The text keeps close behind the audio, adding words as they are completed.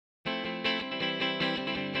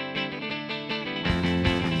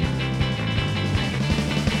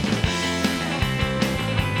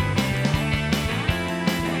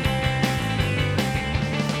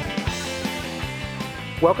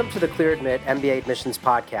Welcome to the Clear Admit MBA Admissions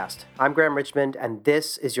Podcast. I'm Graham Richmond, and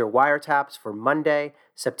this is your wiretaps for Monday,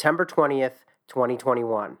 September 20th,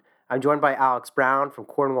 2021. I'm joined by Alex Brown from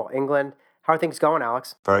Cornwall, England. How are things going,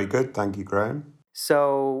 Alex? Very good. Thank you, Graham.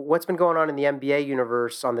 So what's been going on in the MBA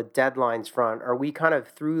universe on the deadlines front? Are we kind of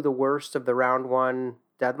through the worst of the round one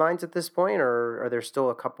deadlines at this point, or are there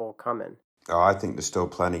still a couple coming? Oh, I think there's still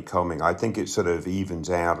plenty coming. I think it sort of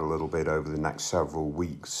evens out a little bit over the next several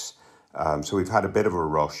weeks. So we've had a bit of a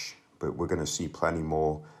rush, but we're going to see plenty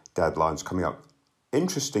more deadlines coming up.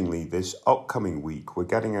 Interestingly, this upcoming week, we're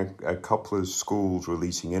getting a couple of schools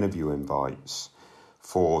releasing interview invites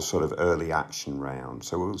for sort of early action rounds.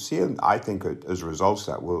 So we'll see, I think as a result of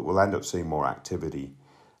that, we'll end up seeing more activity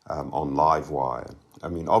on Livewire. I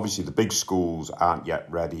mean, obviously the big schools aren't yet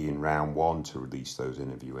ready in round one to release those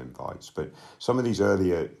interview invites, but some of these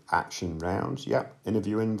earlier action rounds,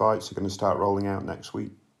 interview invites are going to start rolling out next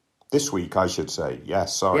week. This week, I should say.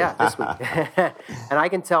 Yes, sorry. Yeah, this week. And I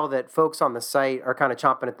can tell that folks on the site are kind of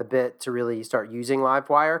chomping at the bit to really start using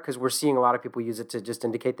Livewire because we're seeing a lot of people use it to just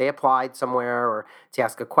indicate they applied somewhere or to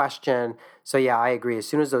ask a question. So yeah, I agree. As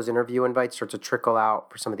soon as those interview invites start to trickle out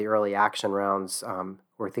for some of the early action rounds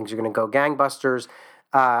where things are going to go gangbusters,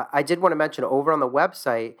 I did want to mention over on the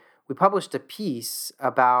website, we published a piece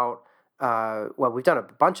about we've done a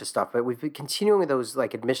bunch of stuff, but we've been continuing with those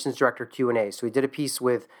like admissions director Q&A. So we did a piece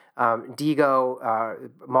with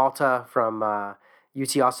Diego Malta from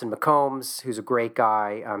UT Austin McCombs, who's a great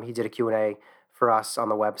guy. He did a Q&A for us on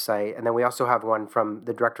the website. And then we also have one from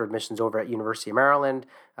the director of admissions over at University of Maryland,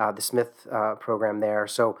 the Smith program there.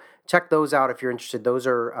 So check those out if you're interested. Those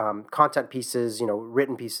are content pieces,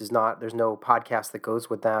 written pieces, there's no podcast that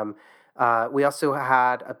goes with them. We also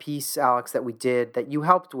had a piece, Alex, that we did that you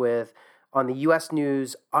helped with on the U.S.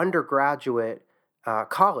 News undergraduate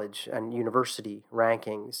college and university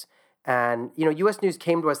rankings. And, U.S. News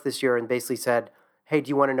came to us this year and basically said, hey, do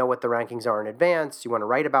you want to know what the rankings are in advance? Do you want to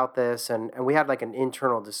write about this? And we had like an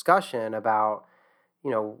internal discussion about,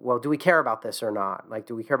 do we care about this or not? Like,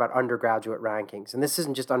 do we care about undergraduate rankings? And this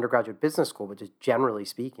isn't just undergraduate business school, but just generally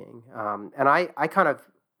speaking. And I kind of,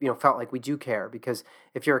 felt like we do care because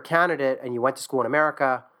if you're a candidate and you went to school in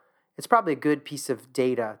America, it's probably a good piece of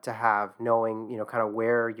data to have knowing, kind of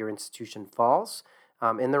where your institution falls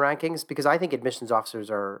in the rankings, because I think admissions officers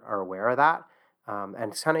are aware of that.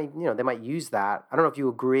 And it's kind of, they might use that. I don't know if you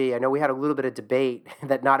agree. I know we had a little bit of debate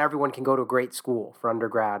that not everyone can go to a great school for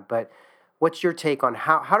undergrad, but what's your take on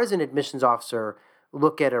how does an admissions officer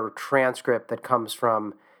look at a transcript that comes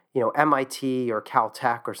from, MIT or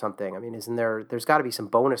Caltech or something? I mean, there's got to be some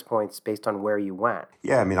bonus points based on where you went.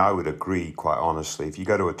 Yeah, I mean, I would agree, quite honestly. If you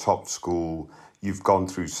go to a top school, you've gone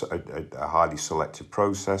through a highly selective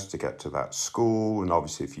process to get to that school. And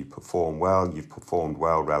obviously, if you perform well, you've performed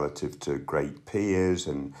well relative to great peers.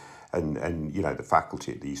 And the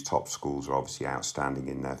faculty at these top schools are obviously outstanding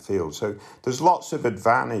in their field. So there's lots of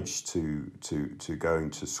advantage to going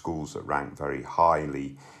to schools that rank very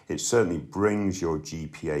highly. It certainly brings your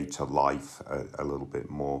GPA to life a little bit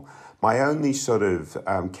more. My only sort of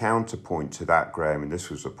counterpoint to that, Graham, and this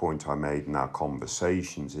was a point I made in our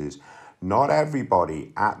conversations, is not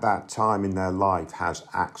everybody at that time in their life has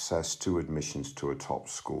access to admissions to a top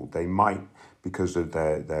school. They might, because of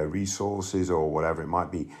their resources or whatever it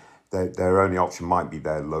might be, their only option might be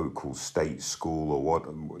their local state school or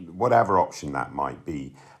whatever option that might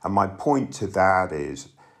be. And my point to that is,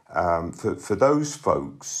 for those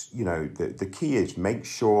folks, the key is make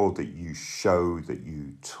sure that you show that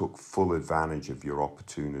you took full advantage of your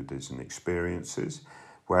opportunities and experiences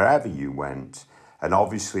wherever you went. And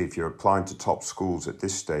obviously, if you're applying to top schools at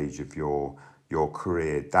this stage of your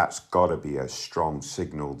career, that's got to be a strong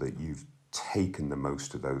signal that you've taken the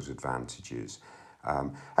most of those advantages.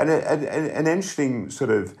 And an interesting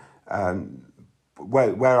sort of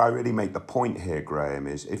where I really make the point here, Graham,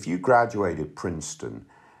 is if you graduated Princeton,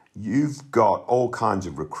 you've got all kinds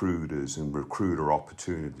of recruiters and recruiter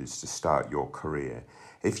opportunities to start your career.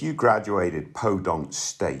 If you graduated Podunk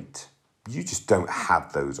State, you just don't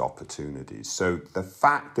have those opportunities. So the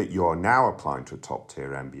fact that you're now applying to a top-tier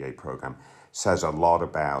MBA program says a lot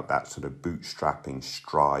about that sort of bootstrapping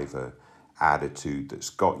striver attitude that's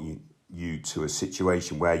got you to a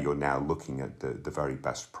situation where you're now looking at the very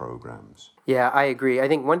best programs. Yeah, I agree. I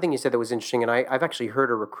think one thing you said that was interesting, and I've actually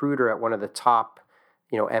heard a recruiter at one of the top,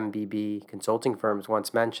 MBB consulting firms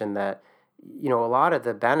once mentioned that, a lot of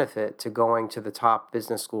the benefit to going to the top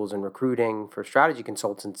business schools and recruiting for strategy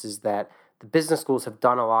consultants is that the business schools have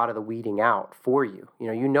done a lot of the weeding out for you.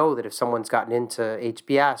 You know that if someone's gotten into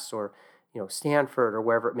HBS or, Stanford or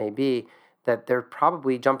wherever it may be, that they're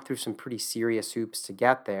probably jumped through some pretty serious hoops to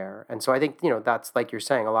get there. And so I think, that's like you're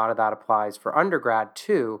saying, a lot of that applies for undergrad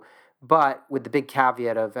too, but with the big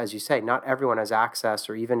caveat of, as you say, not everyone has access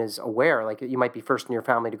or even is aware. Like you might be first in your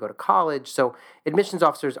family to go to college. So admissions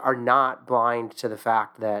officers are not blind to the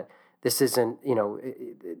fact that this isn't,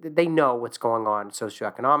 they know what's going on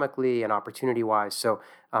socioeconomically and opportunity-wise. So,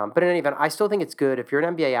 but in any event, I still think it's good if you're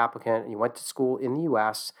an MBA applicant and you went to school in the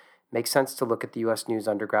U.S., makes sense to look at the U.S. News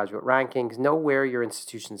undergraduate rankings, know where your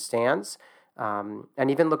institution stands, and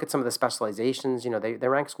even look at some of the specializations. They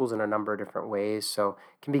rank schools in a number of different ways, so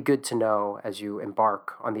it can be good to know as you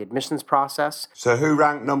embark on the admissions process. So who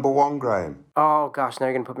ranked number one, Graham? Oh, gosh, now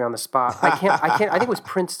you're going to put me on the spot. I can't. I think it was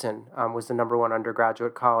Princeton was the number one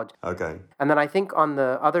undergraduate college. Okay. And then I think on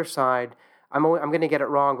the other side, I'm going to get it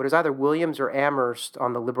wrong, but it was either Williams or Amherst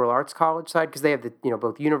on the liberal arts college side, because they have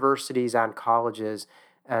both universities and colleges.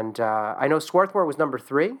 And I know Swarthmore was number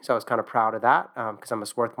 3, so I was kind of proud of that because I'm a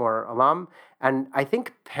Swarthmore alum. And I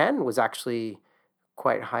think Penn was actually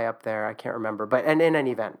quite high up there. I can't remember, but in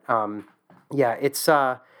any event, it's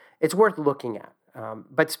worth looking at.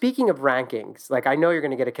 But speaking of rankings, like I know you're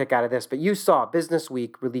going to get a kick out of this, but you saw Business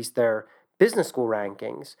Week released their business school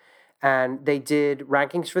rankings, and they did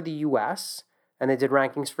rankings for the U.S. and they did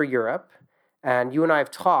rankings for Europe. And you and I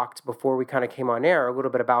have talked before we kind of came on air a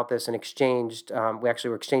little bit about this and exchanged. We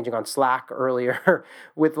actually were exchanging on Slack earlier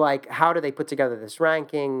with like, how do they put together this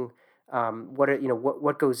ranking?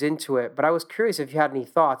 What goes into it? But I was curious if you had any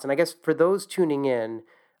thoughts. And I guess for those tuning in,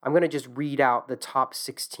 I'm going to just read out the top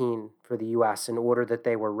 16 for the U.S. in order that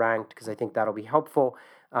they were ranked, because I think that'll be helpful.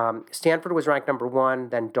 Stanford was ranked number 1,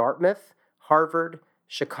 then Dartmouth, Harvard,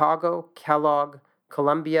 Chicago, Kellogg,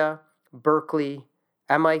 Columbia, Berkeley,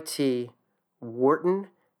 MIT, Wharton,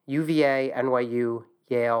 UVA, NYU,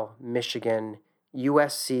 Yale, Michigan,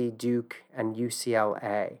 USC, Duke, and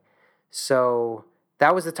UCLA. So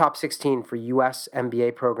that was the top 16 for U.S.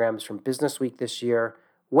 MBA programs from Business Week this year.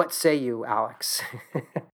 What say you, Alex?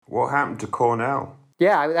 What happened to Cornell?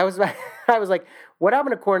 Yeah, I was like, what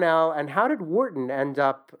happened to Cornell, and how did Wharton end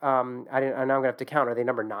up? I'm going to have to count. Are they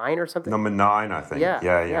number 9 or something? Number 9, I think.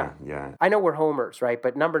 Yeah. I know we're homers, right?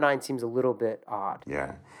 But number 9 seems a little bit odd.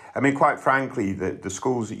 Yeah. I mean, quite frankly, the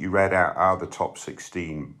schools that you read out are the top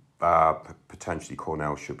 16. Potentially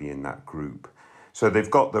Cornell should be in that group. So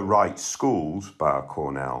they've got the right schools, bar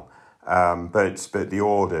Cornell. But the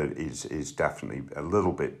order is definitely a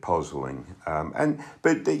little bit puzzling.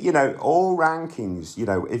 But all rankings,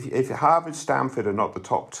 if Harvard, Stanford are not the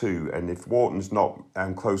top 2, and if Wharton's not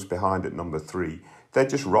close behind at number 3, they're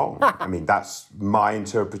just wrong. I mean, that's my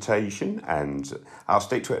interpretation, and I'll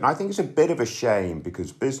stick to it. And I think it's a bit of a shame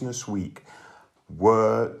because Business Week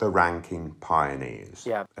were the ranking pioneers.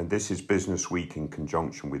 Yeah. And this is Business Week in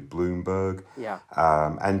conjunction with Bloomberg. Yeah.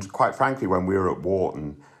 And quite frankly, when we were at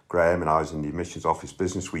Wharton, Graham and I was in the admissions office,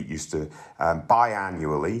 Business Week used to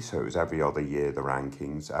biannually, so it was every other year, the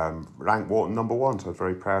rankings, rank Wharton number 1. So I was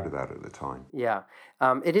very proud of that at the time. Yeah.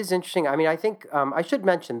 It is interesting. I mean, I think I should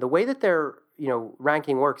mention the way that their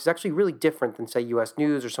ranking works is actually really different than, say, U.S.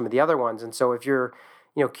 News or some of the other ones. And so if you're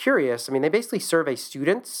curious, I mean, they basically survey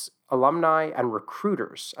students, alumni, and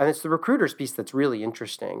recruiters. And it's the recruiters piece that's really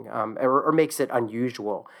interesting or makes it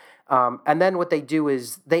unusual. And then what they do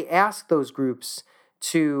is they ask those groups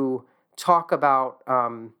to talk about,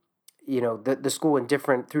 the school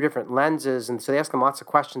through different lenses. And so they ask them lots of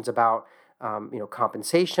questions about,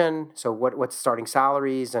 compensation. So what's starting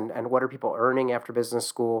salaries and what are people earning after business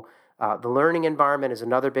school? The learning environment is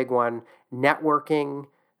another big one. Networking.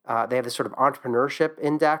 They have this sort of entrepreneurship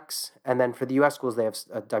index. And then for the U.S. schools, they have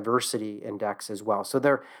a diversity index as well. So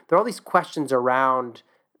there are all these questions around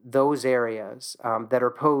those areas that are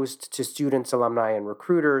posed to students, alumni, and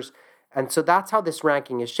recruiters. And so that's how this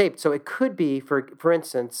ranking is shaped. So it could be, for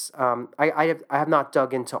instance, I have not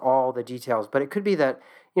dug into all the details, but it could be that,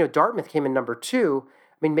 Dartmouth came in number 2.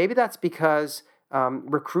 I mean, maybe that's because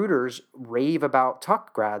recruiters rave about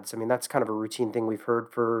Tuck grads. I mean, that's kind of a routine thing we've heard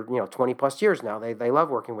for, 20 plus years now. They love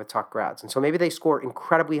working with Tuck grads. And so maybe they score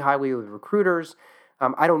incredibly highly with recruiters.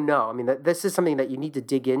 I don't know. I mean, this is something that you need to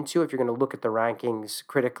dig into if you're going to look at the rankings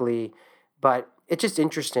critically. But it's just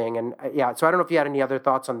interesting. And so I don't know if you had any other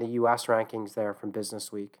thoughts on the U.S. rankings there from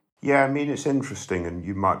Business Week. Yeah, I mean, it's interesting, and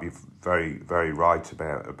you might be very, very right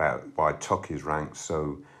about why Tuck is ranked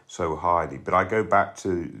so highly. But I go back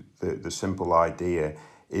to the simple idea,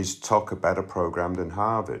 is Tuck a better program than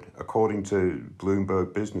Harvard? According to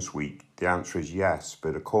Bloomberg Business Week, the answer is yes.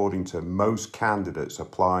 But according to most candidates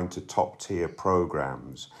applying to top-tier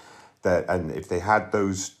programs, and if they had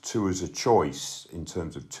those 2 as a choice in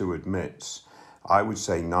terms of 2 admits, I would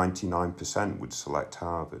say 99% would select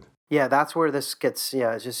Harvard. Yeah, that's where this gets,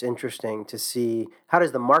 yeah, it's just interesting to see how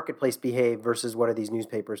does the marketplace behave versus what do these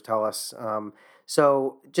newspapers tell us.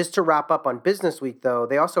 So just to wrap up on Business Week, though,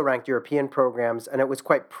 they also ranked European programs, and it was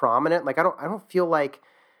quite prominent. Like I don't feel like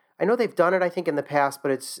I know they've done it, I think, in the past,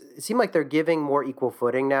 but it seemed like they're giving more equal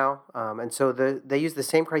footing now. And so they use the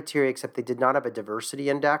same criteria, except they did not have a diversity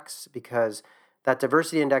index because that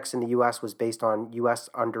diversity index in the U.S. was based on U.S.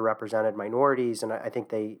 underrepresented minorities, and I think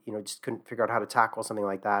they just couldn't figure out how to tackle something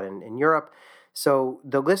like that in Europe. So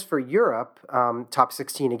the list for Europe, top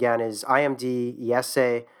 16 again, is IMD,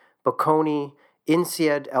 ESA, Bocconi,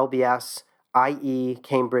 INSEAD, LBS, IE,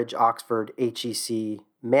 Cambridge, Oxford, HEC,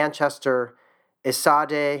 Manchester,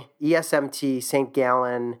 ESADE, ESMT, St.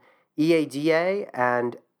 Gallen, EADA,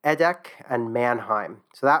 and EDEC, and Mannheim.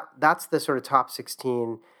 So that's the sort of top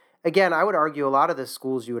 16. Again, I would argue a lot of the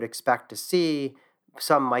schools you would expect to see.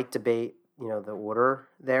 Some might debate, the order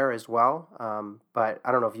there as well. But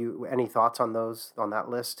I don't know if you any thoughts on that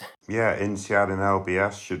list. Yeah, INSEAD and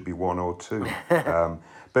LBS should be one or two.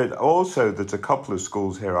 But also, there's a couple of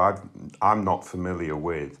schools here I'm not familiar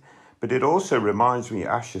with. But it also reminds me,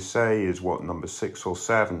 HSA is number 6 or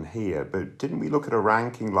 7 here. But didn't we look at a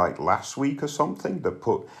ranking like last week or something that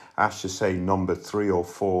put HSA number 3 or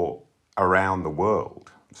 4 around the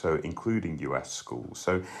world? So including US schools.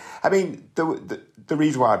 So, I mean, the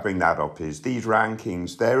reason why I bring that up is these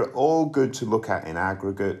rankings, they're all good to look at in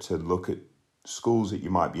aggregate, to look at schools that you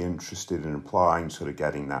might be interested in applying, sort of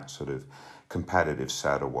getting that sort of competitive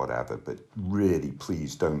set or whatever. But really,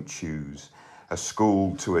 please don't choose a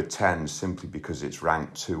school to attend simply because it's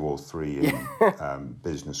ranked 2 or 3 in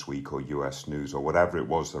Business Week or US News or whatever it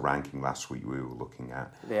was, the ranking last week we were looking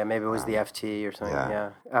at. Yeah, maybe it was the FT or something.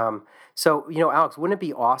 Yeah. So, Alex, wouldn't it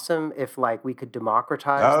be awesome if we could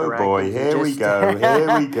democratize the rankings? Oh boy, here we go.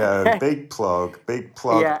 Big plug.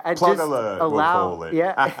 Yeah, and plug just alert, allow, we'll call it.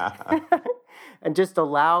 Yeah. And just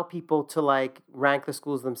allow people to rank the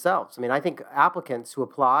schools themselves. I mean, I think applicants who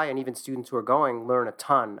apply and even students who are going learn a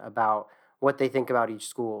ton about what they think about each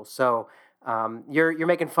school. So you're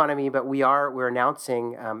making fun of me, but we're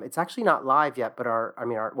announcing. It's actually not live yet, but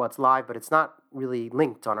it's live, but it's not really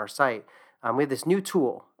linked on our site. We have this new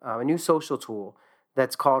tool, a new social tool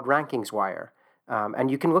that's called RankingsWire, and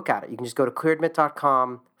you can look at it. You can just go to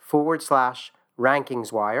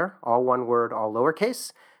clearadmit.com/rankingswire, all one word, all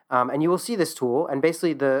lowercase, and you will see this tool. And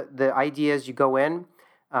basically, the idea is you go in.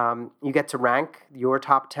 You get to rank your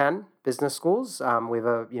top 10 business schools. We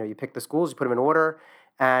have you pick the schools, you put them in order,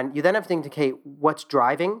 and you then have to indicate what's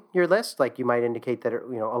driving your list. Like you might indicate that,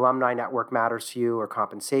 alumni network matters to you, or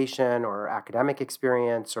compensation, or academic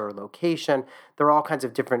experience, or location. There are all kinds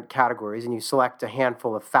of different categories, and you select a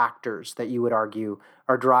handful of factors that you would argue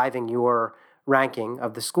are driving your ranking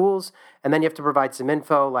of the schools. And then you have to provide some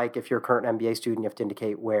info, like if you're a current MBA student, you have to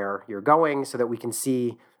indicate where you're going so that we can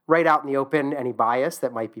see right out in the open any bias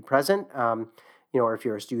that might be present, or if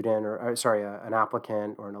you're a student an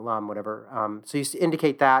applicant or an alum, whatever. So you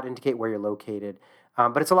indicate where you're located.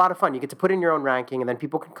 But it's a lot of fun. You get to put in your own ranking, and then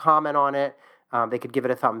people can comment on it. They could give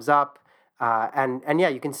it a thumbs up. And yeah,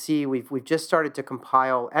 you can see we've just started to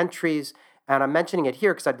compile entries. And I'm mentioning it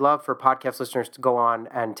here because I'd love for podcast listeners to go on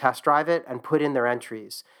and test drive it and put in their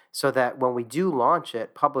entries so that when we do launch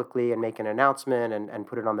it publicly and make an announcement and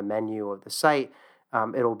put it on the menu of the site,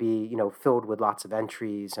 it'll be, filled with lots of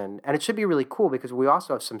entries, and it should be really cool because we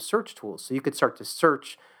also have some search tools. So you could start to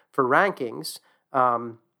search for rankings.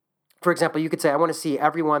 For example, you could say, I want to see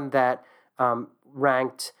everyone that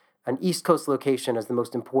ranked an East Coast location as the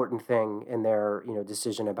most important thing in their,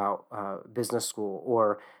 decision about business school,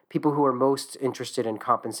 or people who are most interested in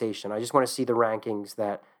compensation. I just want to see the rankings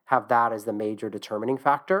that have that as the major determining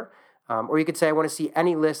factor. Or you could say, I want to see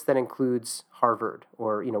any list that includes Harvard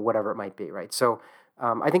or, whatever it might be, right? So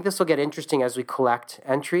I think this will get interesting as we collect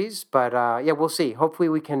entries, but we'll see. Hopefully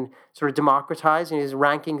we can sort of democratize these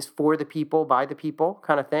rankings for the people, by the people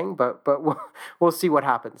kind of thing, but we'll see what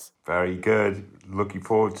happens. Very good. Looking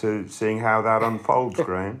forward to seeing how that unfolds,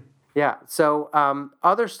 Graham. Yeah. So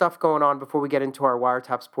other stuff going on before we get into our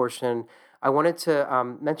wiretaps portion. I wanted to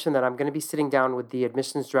mention that I'm going to be sitting down with the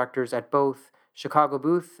admissions directors at both Chicago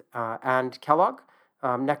Booth and Kellogg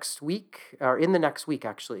next week, or in the next week,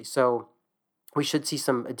 actually. So we should see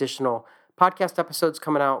some additional podcast episodes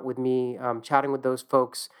coming out with me chatting with those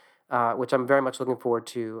folks, which I'm very much looking forward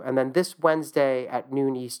to. And then this Wednesday at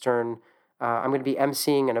noon Eastern, I'm going to be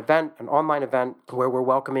emceeing an online event where we're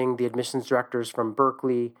welcoming the admissions directors from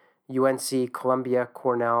Berkeley, UNC, Columbia,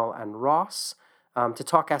 Cornell, and Ross to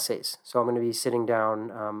talk essays. So I'm going to be sitting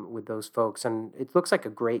down with those folks, and it looks like a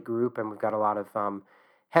great group, and we've got a lot of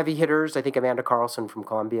heavy hitters. I think Amanda Carlson from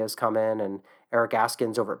Columbia has come in, and Eric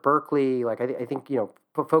Askins over at Berkeley. Like I think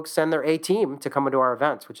folks send their A team to come into our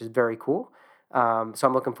events, which is very cool. So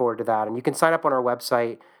I'm looking forward to that. And you can sign up on our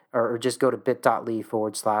website or just go to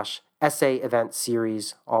bit.ly/SA event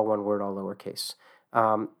series, all one word, all lowercase.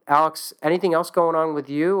 Alex, anything else going on with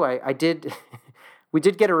you? I did. We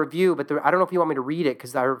did get a review, but I don't know if you want me to read it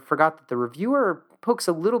because I forgot that the reviewer pokes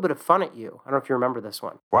a little bit of fun at you. I don't know if you remember this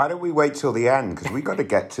one. Why don't we wait till the end? Because we got to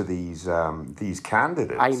get to these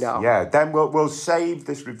candidates. I know. Yeah, then we'll save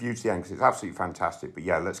this review to the end because it's absolutely fantastic. But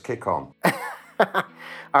yeah, let's kick on. All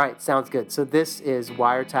right, sounds good. So this is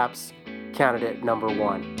Wiretap's candidate number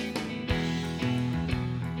 1.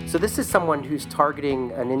 So this is someone who's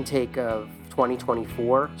targeting an intake of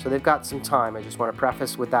 2024. So they've got some time. I just want to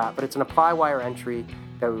preface with that. But it's an ApplyWire entry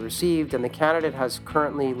that we received, and the candidate has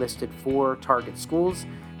currently listed 4 target schools.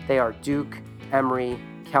 They are Duke, Emory,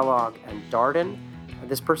 Kellogg, and Darden.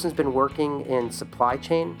 This person's been working in supply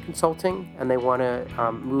chain consulting, and they want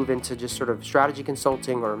to move into just sort of strategy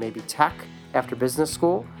consulting or maybe tech after business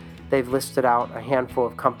school. They've listed out a handful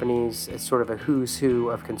of companies as sort of a who's who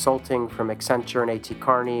of consulting, from Accenture and A.T.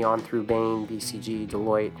 Kearney on through Bain, BCG,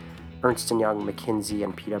 Deloitte, Ernst & Young, McKinsey,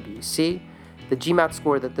 and PwC. The GMAT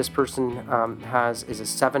score that this person has is a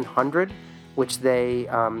 700, which they,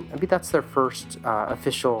 I mean, that's their first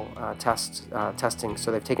official testing.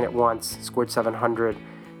 So they've taken it once, scored 700.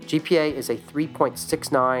 GPA is a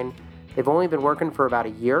 3.69. They've only been working for about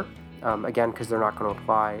a year, again, because they're not going to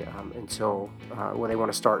apply until when they want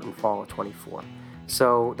to start in fall of 24.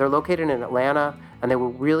 So they're located in Atlanta, and they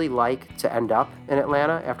would really like to end up in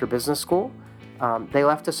Atlanta after business school. They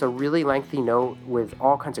left us a really lengthy note with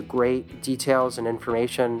all kinds of great details and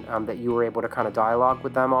information that you were able to kind of dialogue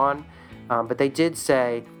with them on. But they did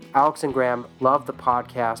say, Alex and Graham, love the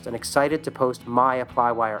podcast and excited to post my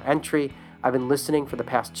ApplyWire entry. I've been listening for the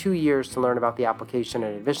past 2 years to learn about the application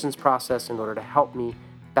and admissions process in order to help me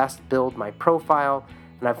best build my profile.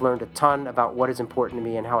 And I've learned a ton about what is important to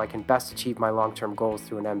me and how I can best achieve my long-term goals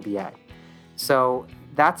through an MBA. So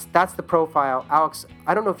that's the profile. Alex,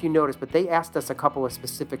 I don't know if you noticed, but they asked us a couple of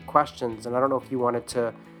specific questions, and I don't know if you wanted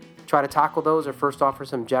to try to tackle those or first offer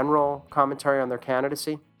some general commentary on their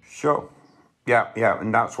candidacy. Sure. Yeah,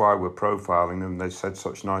 and that's why we're profiling them. They said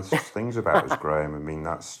such nice things about us, Graham. I mean,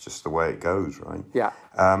 that's just the way it goes, right? Yeah.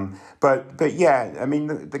 But yeah, I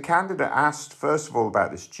mean, the candidate asked, first of all,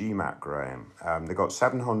 about this GMAT, Graham. They got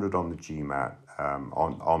 700 on the GMAT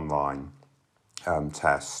online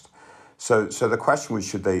test. So the question was,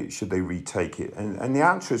 should they retake it? And the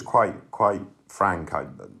answer is quite frank.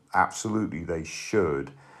 Absolutely, they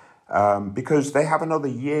should, because they have another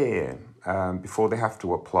year before they have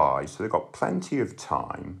to apply. So they've got plenty of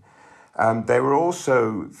time. They were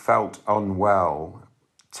also felt unwell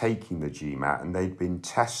taking the GMAT, and they'd been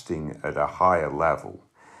testing at a higher level.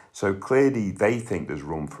 So clearly, they think there's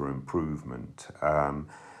room for improvement.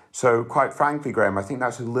 So quite frankly, Graham, I think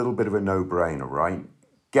that's a little bit of a no-brainer, right?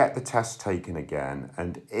 Get the test taken again,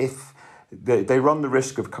 and if they run the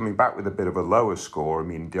risk of coming back with a bit of a lower score, I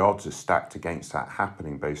mean, the odds are stacked against that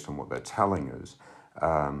happening based on what they're telling us.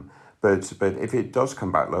 But if it does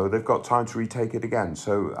come back low, they've got time to retake it again.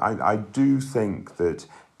 So I do think that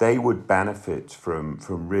they would benefit from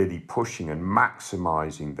really pushing and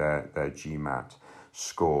maximizing their GMAT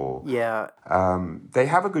score. Yeah. They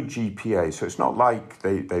have a good GPA, so it's not like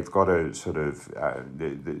they've got a sort of,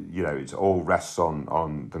 it all rests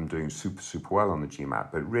on them doing super well on the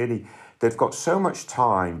GMAT, but really they've got so much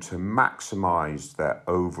time to maximize their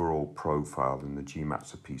overall profile, and the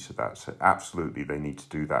GMAT's a piece of that. So absolutely they need to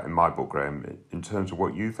do that in my book, Graham. In terms of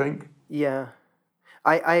what you think? Yeah,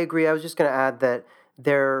 I agree. I was just going to add that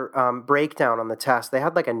their breakdown on the test, they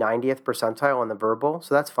had like a 90th percentile on the verbal,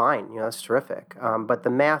 so that's fine. That's terrific. But the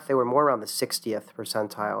math, they were more around the 60th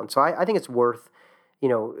percentile. And so I think it's worth,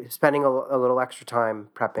 spending a little extra time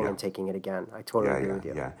prepping and taking it again. I totally agree with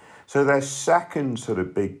you. Yeah. So their second sort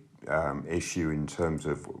of big issue in terms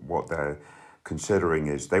of what they're considering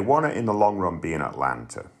is they want it in the long run be in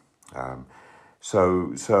Atlanta.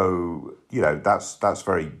 So that's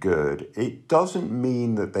very good. It doesn't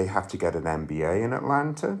mean that they have to get an MBA in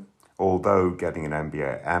Atlanta, although getting an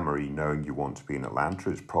MBA at Emory, knowing you want to be in Atlanta,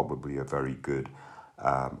 is probably a very good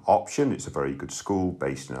option. It's a very good school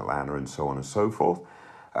based in Atlanta and so on and so forth.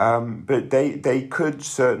 But they could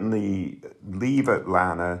certainly leave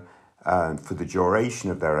Atlanta for the duration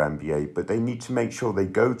of their MBA, but they need to make sure they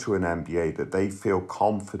go to an MBA that they feel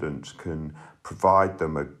confident can provide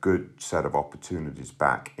them a good set of opportunities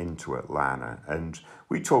back into Atlanta. And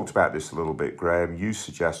we talked about this a little bit, Graham. You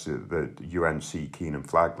suggested that UNC Keenan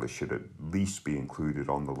Flagler should at least be included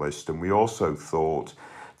on the list. And we also thought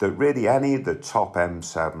that really any of the top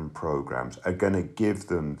M7 programs are going to give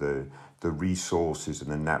them the resources and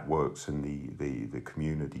the networks and the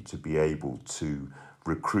community to be able to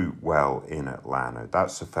recruit well in Atlanta.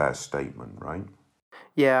 That's a fair statement, right?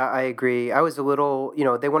 Yeah, I agree. I was a little,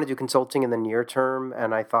 they want to do consulting in the near term,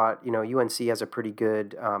 and I thought, UNC has a pretty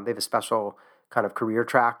good, they have a special kind of career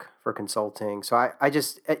track for consulting. So I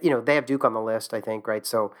just, they have Duke on the list, I think, right?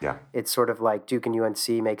 So Yeah. it's sort of like Duke and UNC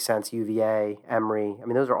makes sense, UVA, Emory. I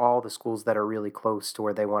mean, those are all the schools that are really close to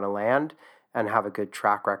where they want to land and have a good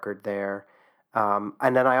track record there.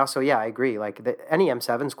 And then I also, I agree. Like any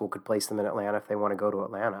M7 school could place them in Atlanta if they want to go to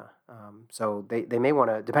Atlanta. So they may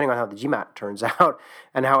want to, depending on how the GMAT turns out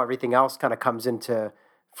and how everything else kind of comes into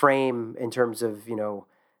frame in terms of,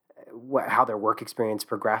 how their work experience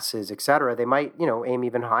progresses, et cetera, they might, aim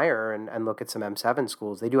even higher and look at some M7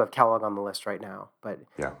 schools. They do have Kellogg on the list right now. But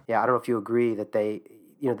Yeah. I don't know if you agree that they,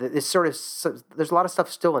 this sort of, there's a lot of stuff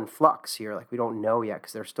still in flux here. Like we don't know yet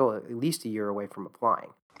because they're still at least a year away from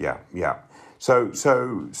applying. Yeah. So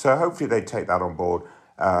hopefully they take that on board.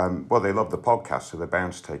 Well, they love the podcast, so they're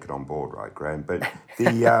bound to take it on board, right, Graham? But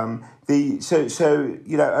over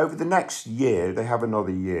the next year, they have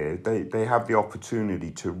another year. They have the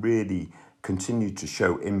opportunity to really continue to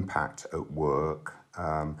show impact at work.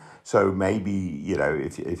 So maybe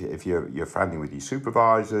if you're friendly with your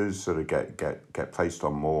supervisors, sort of get placed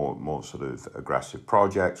on more sort of aggressive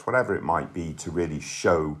projects, whatever it might be, to really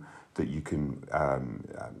show that you can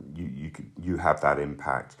you have that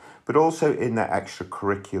impact, but also in the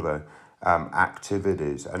extracurricular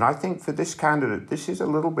activities. And I think for this candidate, this is a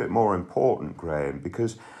little bit more important, Graham,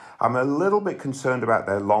 because I'm a little bit concerned about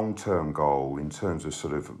their long-term goal in terms of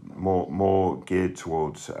sort of more geared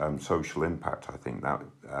towards social impact. I think that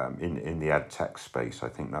in the ed tech space, I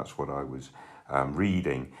think that's what I was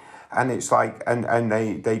reading. And it's like, and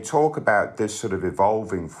they talk about this sort of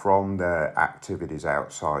evolving from their activities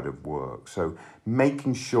outside of work. So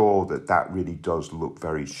making sure that really does look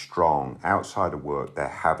very strong. Outside of work, they're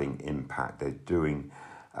having impact. They're doing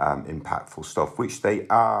impactful stuff, which they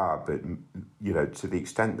are. But, to the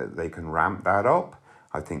extent that they can ramp that up,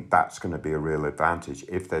 I think that's going to be a real advantage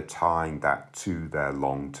if they're tying that to their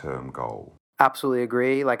long-term goal. Absolutely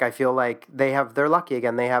agree. Like I feel like they're lucky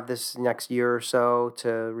again. They have this next year or so to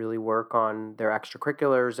really work on their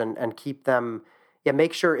extracurriculars and keep them. Yeah,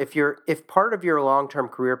 make sure if part of your long-term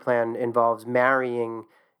career plan involves marrying,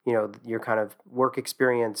 your kind of work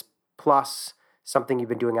experience plus something you've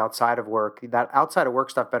been doing outside of work, that outside of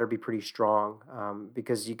work stuff better be pretty strong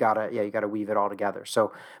because you gotta weave it all together.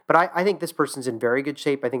 So, but I think this person's in very good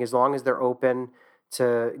shape. I think as long as they're open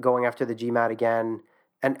to going after the GMAT again.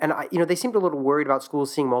 And they seemed a little worried about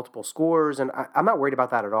schools seeing multiple scores, and I'm not worried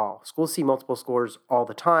about that at all. Schools see multiple scores all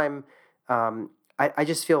the time. I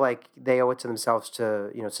just feel like they owe it to themselves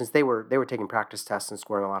to, since they were taking practice tests and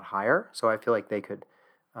scoring a lot higher. So I feel like they could,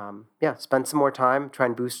 spend some more time, try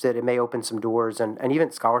and boost it. It may open some doors and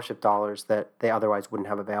even scholarship dollars that they otherwise wouldn't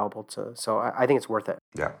have available to. So I think it's worth it.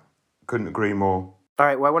 Yeah, couldn't agree more. All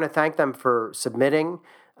right. Well, I want to thank them for submitting.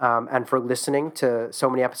 And for listening to so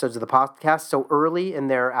many episodes of the podcast so early in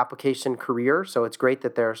their application career. So it's great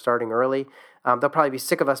that they're starting early. They'll probably be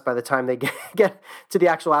sick of us by the time they get to the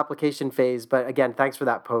actual application phase. But again, thanks for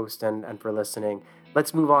that post and for listening.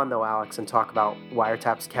 Let's move on, though, Alex, and talk about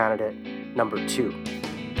Wiretap's candidate number 2.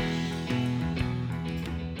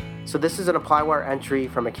 So this is an ApplyWire entry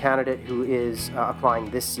from a candidate who is applying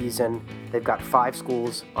this season. They've got 5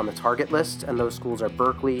 schools on the target list, and those schools are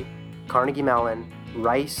Berkeley, Carnegie Mellon,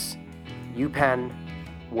 Rice, UPenn,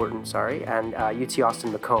 Wharton, and UT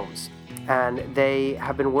Austin McCombs. And they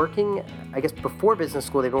have been working, I guess before business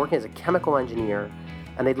school, they've been working as a chemical engineer,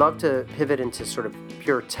 and they'd love to pivot into sort of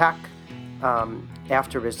pure tech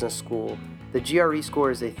after business school. The GRE score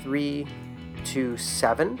is a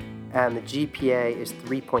 3.27, and the GPA is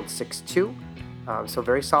 3.62. So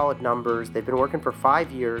very solid numbers. They've been working for 5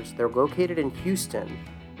 years. They're located in Houston,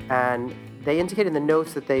 and they indicated in the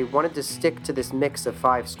notes that they wanted to stick to this mix of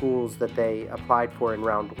 5 schools that they applied for in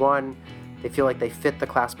round 1. They feel like they fit the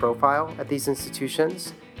class profile at these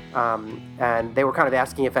institutions. And they were kind of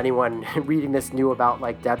asking if anyone reading this knew about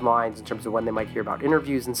like deadlines in terms of when they might hear about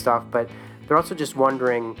interviews and stuff. But they're also just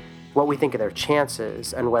wondering what we think of their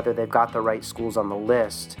chances and whether they've got the right schools on the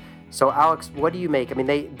list. So Alex, what do you make? I mean,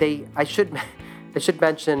 I should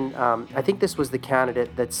mention, I think this was the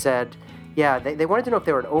candidate that said, they wanted to know if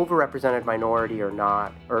they were an overrepresented minority or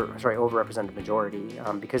not, overrepresented majority,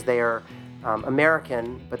 because they are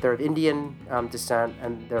American, but they're of Indian descent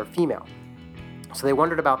and they're female. So they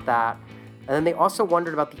wondered about that. And then they also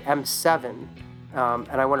wondered about the M7, and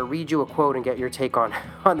I want to read you a quote and get your take on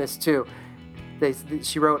this too.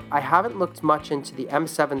 She wrote, I haven't looked much into the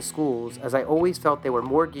M7 schools as I always felt they were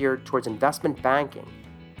more geared towards investment banking.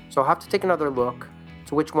 So I'll have to take another look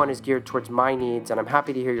to which one is geared towards my needs, and I'm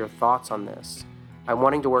happy to hear your thoughts on this. I'm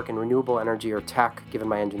wanting to work in renewable energy or tech, given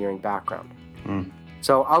my engineering background.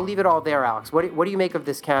 So I'll leave it all there, Alex. What do you make of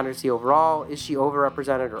this candidacy overall? Is she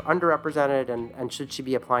overrepresented or underrepresented, and should she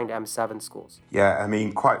be applying to M7 schools? Yeah, I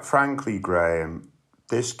mean, quite frankly, Graham,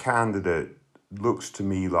 this candidate looks to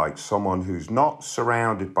me like someone who's not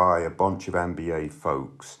surrounded by a bunch of MBA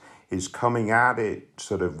folks, is coming at it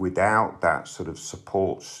sort of without that sort of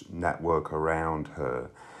support network around her.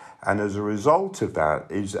 And as a result of that,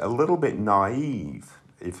 is a little bit naive,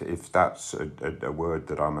 if that's a word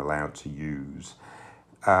that I'm allowed to use,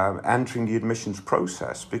 entering the admissions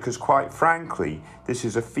process. Because quite frankly, this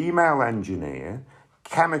is a female engineer,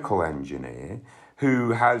 chemical engineer,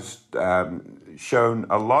 who has shown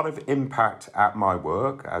a lot of impact at my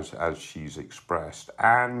work, as she's expressed,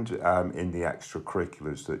 and in the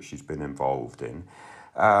extracurriculars that she's been involved in.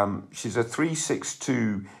 She's a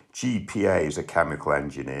 3.62 GPA as a chemical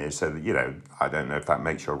engineer, so that, I don't know if that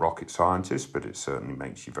makes you a rocket scientist, but it certainly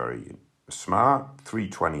makes you very smart.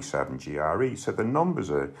 327 GRE, so the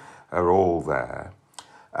numbers are all there.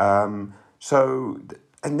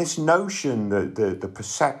 And this notion that the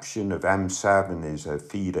perception of M7 is a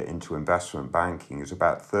feeder into investment banking is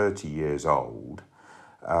about 30 years old.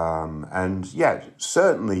 And yeah,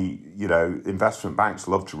 certainly, investment banks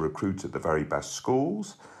love to recruit at the very best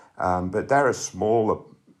schools, but they're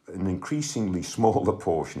an increasingly smaller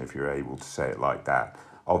portion, if you're able to say it like that,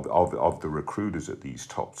 of the recruiters at these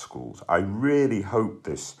top schools. I really hope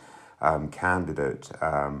this candidate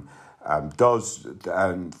does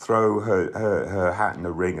throw her hat in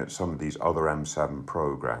the ring at some of these other M7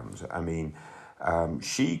 programs. I mean,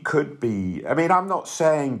 she could be... I mean, I'm not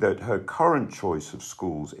saying that her current choice of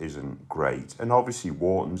schools isn't great. And obviously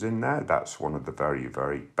Wharton's in there. That's one of the very,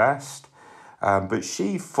 very best. But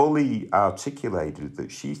she fully articulated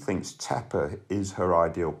that she thinks TEPA is her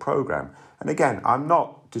ideal program. And again, I'm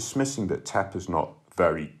not dismissing that TEPA's not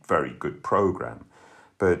very, very good program.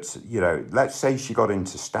 But, let's say she got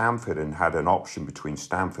into Stanford and had an option between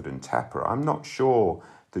Stanford and TEPA. I'm not sure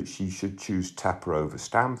that she should choose TEPA over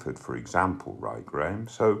Stanford, for example, right, Graham?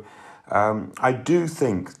 So I do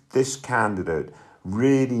think this candidate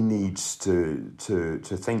really needs to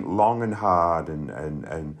think long and hard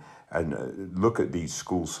and look at these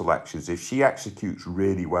school selections. If she executes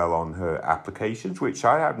really well on her applications, which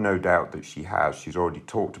I have no doubt that she has, she's already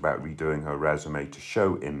talked about redoing her resume to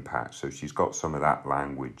show impact, so she's got some of that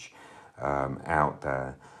language out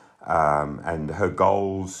there. And her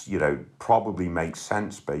goals, probably make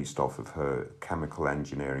sense based off of her chemical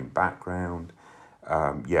engineering background.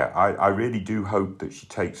 I really do hope that she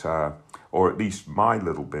takes or at least my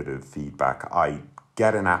little bit of feedback. I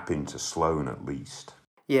get an app into Sloan at least.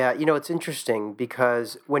 Yeah, it's interesting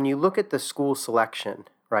because when you look at the school selection,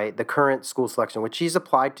 right, the current school selection, which she's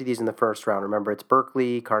applied to these in the first round. Remember, it's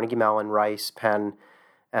Berkeley, Carnegie Mellon, Rice, Penn,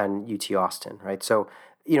 and UT Austin, right? So,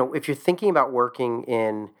 if you're thinking about working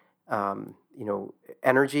in,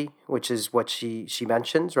 energy, which is what she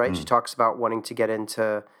mentions, right? She talks about wanting to get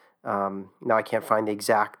into, now I can't find the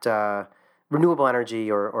exact renewable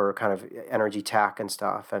energy or kind of energy tech and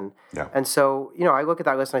stuff. And so, I look at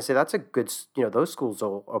that list and I say, that's a good, those schools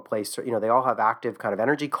will place, they all have active kind of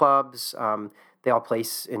energy clubs. They all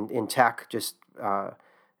place in tech just,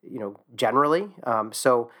 generally.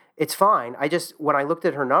 So it's fine. When I looked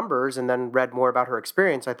at her numbers and then read more about her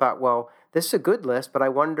experience, I thought, well, this is a good list, but I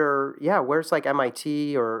wonder, where's like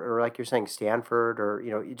MIT or like you're saying, Stanford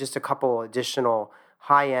or, just a couple additional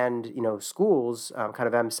high-end, schools, kind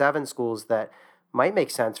of M7 schools that might make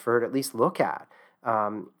sense for her to at least look at.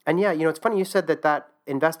 It's funny you said that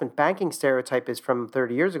investment banking stereotype is from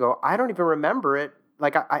 30 years ago. I don't even remember it.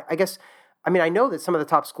 Like, I guess, I know that some of the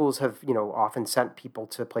top schools have, often sent people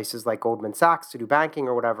to places like Goldman Sachs to do banking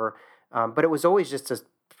or whatever, but it was always just a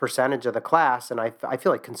percentage of the class. And I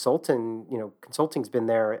feel like consulting's been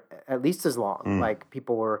there at least as long. Like,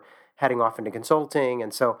 people were heading off into consulting,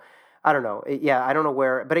 and so I don't know. I don't know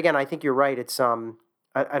where. But again, I think you're right. It's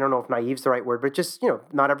I don't know if naive's the right word, but just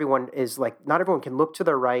not everyone can look to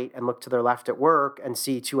their right and look to their left at work and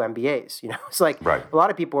see two MBAs. It's like right. A lot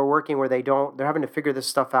of people are working where they're having to figure this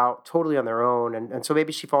stuff out totally on their own, and so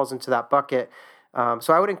maybe she falls into that bucket.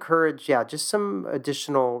 So I would encourage, just some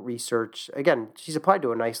additional research. Again, she's applied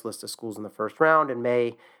to a nice list of schools in the first round and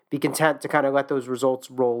may be content to kind of let those results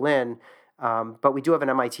roll in. But we do have an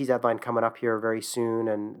MIT deadline coming up here very soon,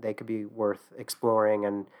 and they could be worth exploring.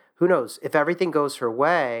 And who knows, if everything goes her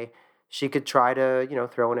way, she could try to,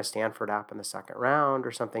 throw in a Stanford app in the second round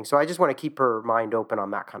or something. So I just want to keep her mind open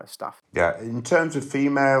on that kind of stuff. Yeah. In terms of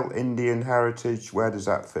female Indian heritage, where does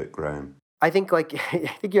that fit, Graham? I think I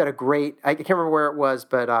think you had a great, I can't remember where it was,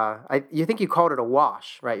 but you think you called it a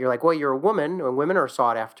wash, right? You're like, well, you're a woman and women are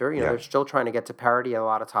sought after. They're still trying to get to parity at a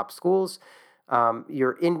lot of top schools.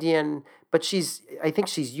 You're Indian, but I think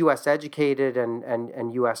she's U.S. educated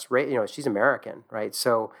and U.S. she's American, right?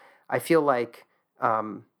 So I feel like I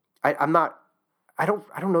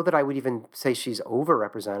don't know that I would even say she's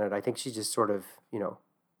overrepresented. I think she's just sort of,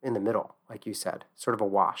 in the middle, like you said, sort of a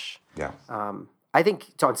wash. Yeah. I think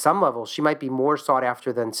on some level, she might be more sought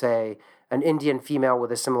after than, say, an Indian female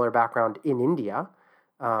with a similar background in India,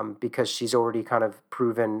 because she's already kind of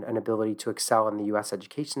proven an ability to excel in the U.S.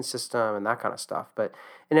 education system and that kind of stuff. But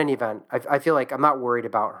in any event, I feel like I'm not worried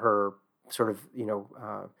about her sort of,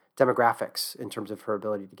 demographics in terms of her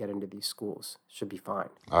ability to get into these schools. Should be fine.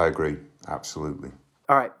 I agree. Absolutely.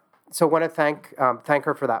 All right. So I want to thank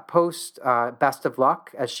her for that post. Best of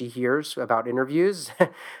luck as she hears about interviews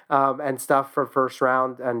and stuff for first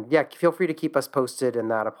round. And yeah, feel free to keep us posted in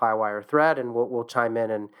that ApplyWire thread, and we'll chime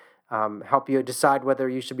in and help you decide whether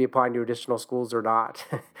you should be applying to additional schools or not.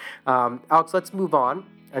 Alex, let's move on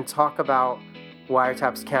and talk about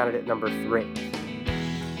Wiretap's candidate number 3.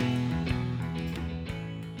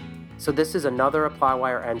 So this is another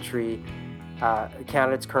ApplyWire entry.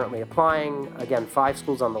 Candidates currently applying. Again, 5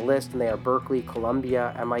 schools on the list, and they are Berkeley,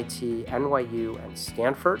 Columbia, MIT, NYU, and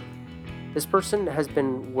Stanford. This person has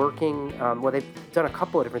been working, they've done a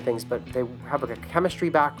couple of different things, but they have a chemistry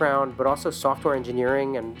background, but also software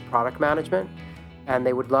engineering and product management. And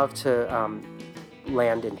they would love to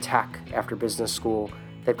land in tech after business school.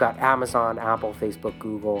 They've got Amazon, Apple, Facebook,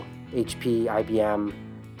 Google, HP, IBM.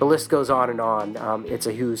 The list goes on and on. It's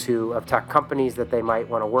a who's who of tech companies that they might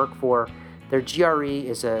want to work for. Their GRE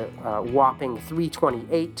is a whopping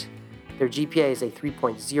 328. Their GPA is a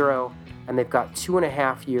 3.0, and they've got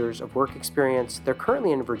 2.5 years of work experience. They're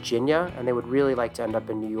currently in Virginia, and they would really like to end up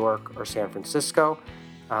in New York or San Francisco,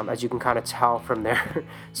 as you can kind of tell from their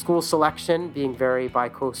school selection being very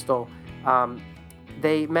bi-coastal.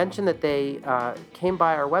 They mentioned that they came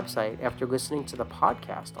by our website after listening to the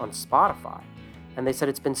podcast on Spotify, and they said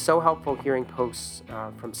it's been so helpful hearing posts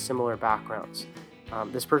from similar backgrounds.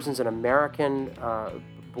 This person's an American,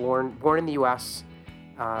 born in the U.S.,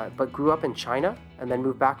 but grew up in China and then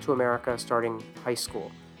moved back to America starting high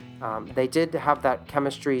school. They did have that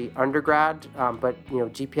chemistry undergrad, but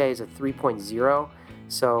GPA is a 3.0,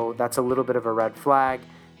 so that's a little bit of a red flag.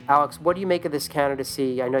 Alex, what do you make of this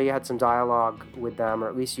candidacy? I know you had some dialogue with them, or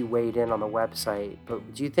at least you weighed in on the website,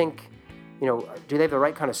 but do you think, do they have the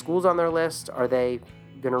right kind of schools on their list? Are they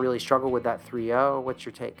going to really struggle with that 3.0? What's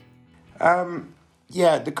your take?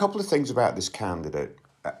 Yeah, the couple of things about this candidate.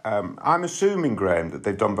 I'm assuming, Graham, that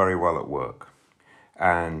they've done very well at work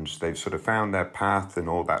and they've sort of found their path, and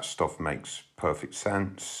all that stuff makes perfect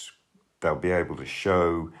sense. They'll be able to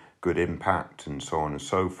show good impact and so on and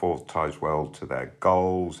so forth, ties well to their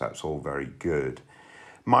goals. That's all very good.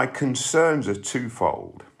 My concerns are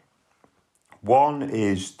twofold. One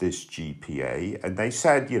is this GPA, and they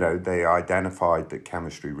said, they identified that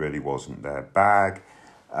chemistry really wasn't their bag.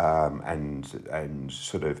 And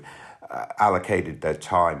sort of allocated their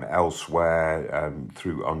time elsewhere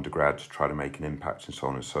through undergrad to try to make an impact and so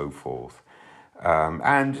on and so forth.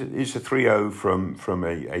 And it's a 3.0 from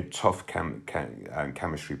a tough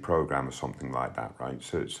chemistry program or something like that, right?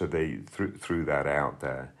 So they threw that out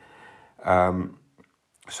there.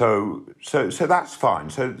 So that's fine.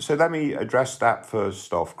 So let me address that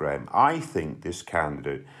first off, Graham. I think this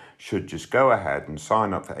candidate should just go ahead and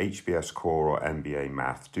sign up for HBS Core or MBA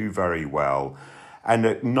Math, do very well, and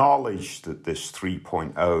acknowledge that this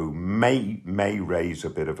 3.0 may raise a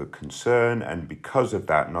bit of a concern. And because of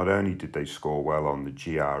that, not only did they score well on the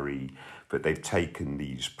GRE, but they've taken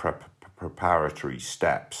these preparatory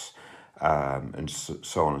steps and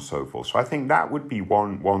so on and so forth. So I think that would be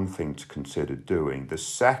one thing to consider doing. The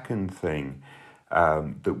second thing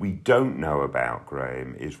that we don't know about,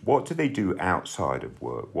 Graham, is what do they do outside of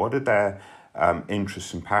work? What are their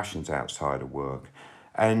interests and passions outside of work?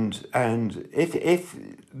 And if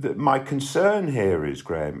my concern here is,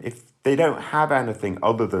 Graham, if they don't have anything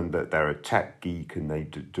other than that they're a tech geek and they're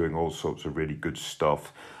doing all sorts of really good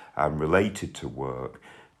stuff related to work,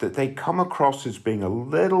 that they come across as being a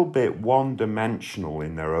little bit one-dimensional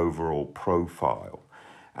in their overall profile.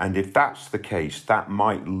 And if that's the case, that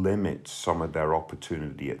might limit some of their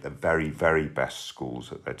opportunity at the very, very best schools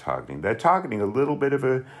that they're targeting. They're targeting a little bit of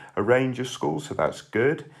a range of schools, so that's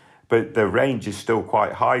good. But the range is still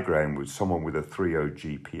quite high, Graham, with someone with a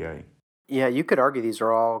 3.0 GPA. Yeah, you could argue these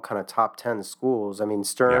are all kind of top 10 schools. I mean, Yeah.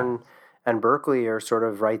 Stern and Berkeley are sort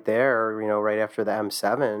of right there, right after the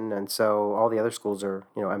M7. And so all the other schools are,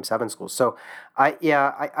 M7 schools. So I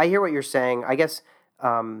hear what you're saying. I guess,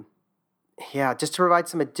 um, yeah, just to provide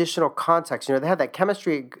some additional context, they had that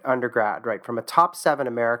chemistry undergrad, right, from a top 7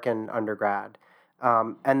 American undergrad.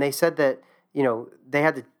 And they said that, they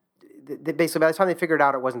had to, basically by the time they figured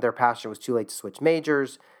out it wasn't their passion, it was too late to switch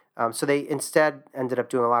majors. So they instead ended up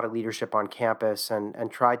doing a lot of leadership on campus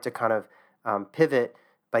and tried to kind of pivot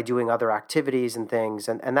by doing other activities and things.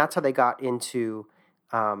 And that's how they got into,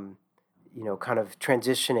 kind of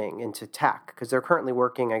transitioning into tech, because they're currently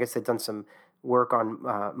working, I guess they've done some work on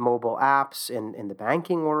mobile apps in the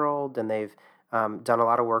banking world, and they've done a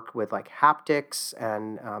lot of work with like haptics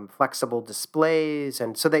and flexible displays,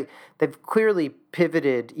 and so they've clearly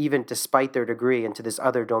pivoted, even despite their degree, into this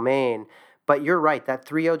other domain. But you're right, that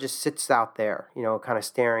 3.0 just sits out there, kind of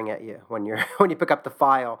staring at you when you're when you pick up the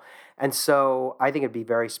file. And so I think it'd be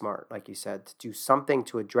very smart, like you said, to do something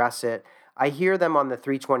to address it. I hear them on the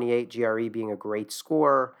 328 GRE being a great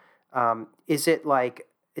score. Is it like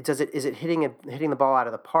is it hitting the ball out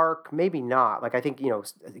of the park? Maybe not. Like I think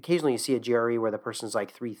occasionally you see a GRE where the person's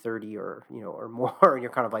like 330 or or more, and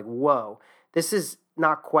you're kind of like, whoa, this is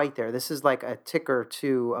not quite there. This is like a tick or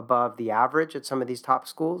two above the average at some of these top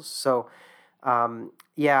schools. So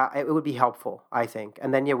yeah, it would be helpful, I think.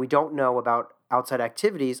 And then we don't know about outside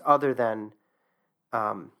activities other than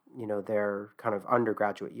their kind of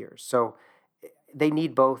undergraduate years. So they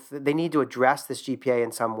need both. They need to address this GPA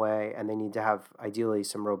in some way, and they need to have ideally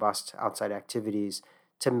some robust outside activities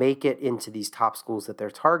to make it into these top schools that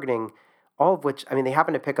they're targeting. All of which, I mean, they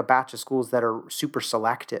happen to pick a batch of schools that are super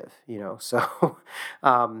selective. So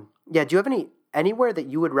yeah. Do you have anywhere that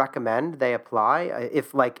you would recommend they apply?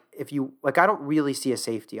 If you like, I don't really see a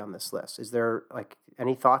safety on this list. Is there like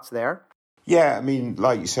any thoughts there? Yeah, I mean,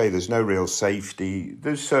 like you say, there's no real safety.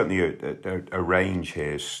 There's certainly a range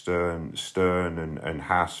here: Stern and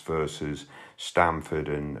Haas versus Stanford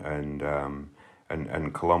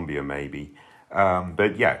and Columbia maybe.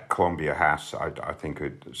 But yeah, Columbia Haas, I think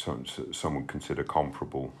some would consider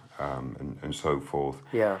comparable, and so forth.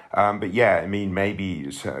 Yeah. But yeah, I mean,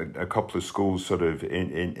 maybe a couple of schools sort of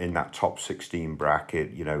in that top 16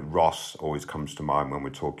 bracket. Ross always comes to mind when we're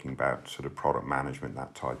talking about sort of product management,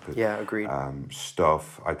 that type of Agreed.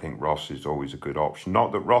 stuff. I think Ross is always a good option.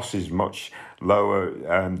 Not that Ross is much lower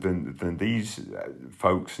than these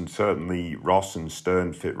folks, and certainly Ross and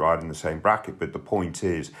Stern fit right in the same bracket. But the point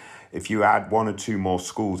is, if you add one or two more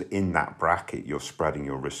schools in that bracket, you're spreading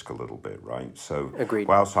your risk a little bit, right? So, Agreed.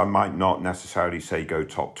 whilst I might not necessarily say go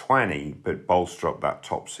top 20, but bolster up that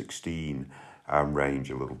top 16 range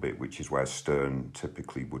a little bit, which is where Stern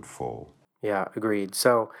typically would fall. Yeah, agreed.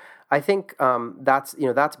 So I think that's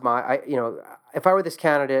if I were this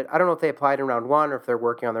candidate, I don't know if they applied in round one or if they're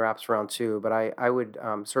working on their apps for round two, but I would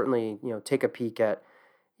certainly take a peek at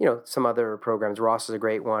some other programs. Ross is a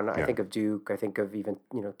great one. I think of Duke. I think of even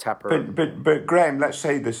Tepper. But Graham, let's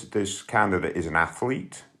say this candidate is an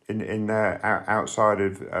athlete in their outside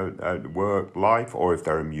of work life, or if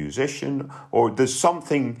they're a musician, or there's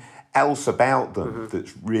something else about them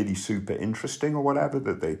that's really super interesting or whatever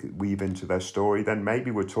that they could weave into their story, then maybe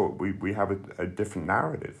we have a different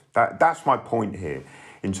narrative. That's my point here.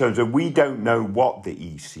 In terms of, we don't know what the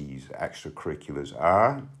EC's extracurriculars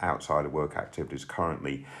are, outside of work activities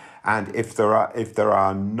currently, and if there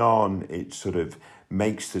are none, it sort of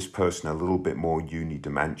makes this person a little bit more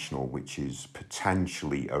unidimensional, which is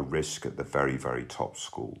potentially a risk at the very, very top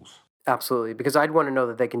schools. Absolutely, because I'd want to know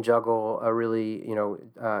that they can juggle a really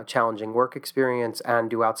challenging work experience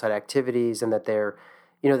and do outside activities, and that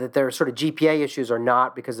that their sort of GPA issues are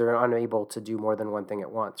not because they're unable to do more than one thing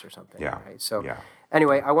at once or something. Yeah. Right? So Yeah.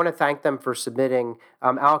 anyway, I want to thank them for submitting.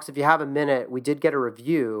 Alex, if you have a minute, we did get a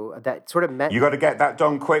review that sort of met. You got to get that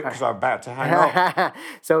done quick because I'm about to hang up.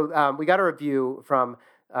 So we got a review from,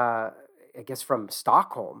 I guess, from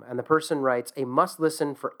Stockholm, and the person writes, "A must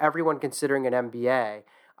listen for everyone considering an MBA.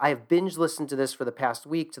 I have binge listened to this for the past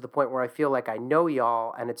week to the point where I feel like I know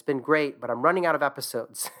y'all, and it's been great, but I'm running out of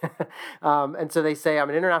episodes." And so they say, "I'm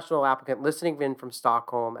an international applicant listening in from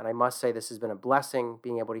Stockholm, and I must say this has been a blessing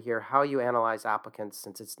being able to hear how you analyze applicants,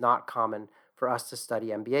 since it's not common for us to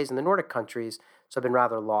study MBAs in the Nordic countries, so I've been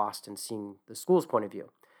rather lost in seeing the school's point of view.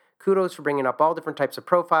 Kudos for bringing up all different types of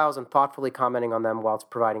profiles and thoughtfully commenting on them whilst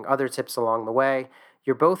providing other tips along the way.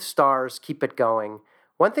 You're both stars. Keep it going.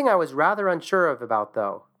 One thing I was rather unsure about,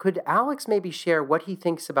 though, could Alex maybe share what he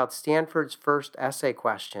thinks about Stanford's first essay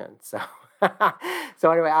question?" So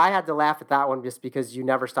So anyway, I had to laugh at that one just because you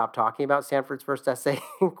never stopped talking about Stanford's first essay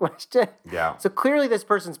question. Yeah. So clearly this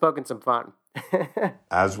person's poking some fun.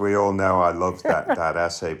 As we all know, I love that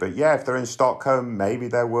essay. But yeah, if they're in Stockholm, maybe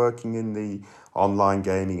they're working in the online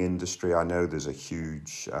gaming industry. I know there's a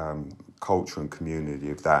huge culture and community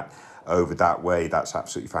of that over that way. That's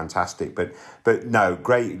absolutely fantastic. But no,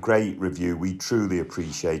 great review. We truly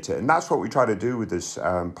appreciate it. And that's what we try to do with this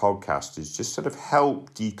podcast, is just sort of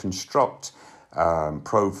help deconstruct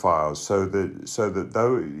profiles so that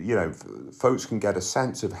though, you know, folks can get a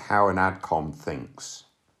sense of how an adcom thinks.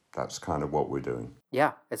 That's kind of what we're doing.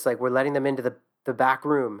 Yeah, it's like we're letting them into the back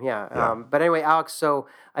room. Yeah. But anyway, Alex, so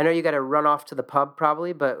I know you got to run off to the pub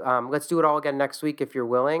probably, but let's do it all again next week if you're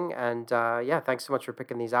willing. And yeah, thanks so much for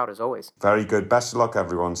picking these out as always. Very good. Best of luck,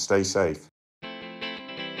 everyone. Stay safe.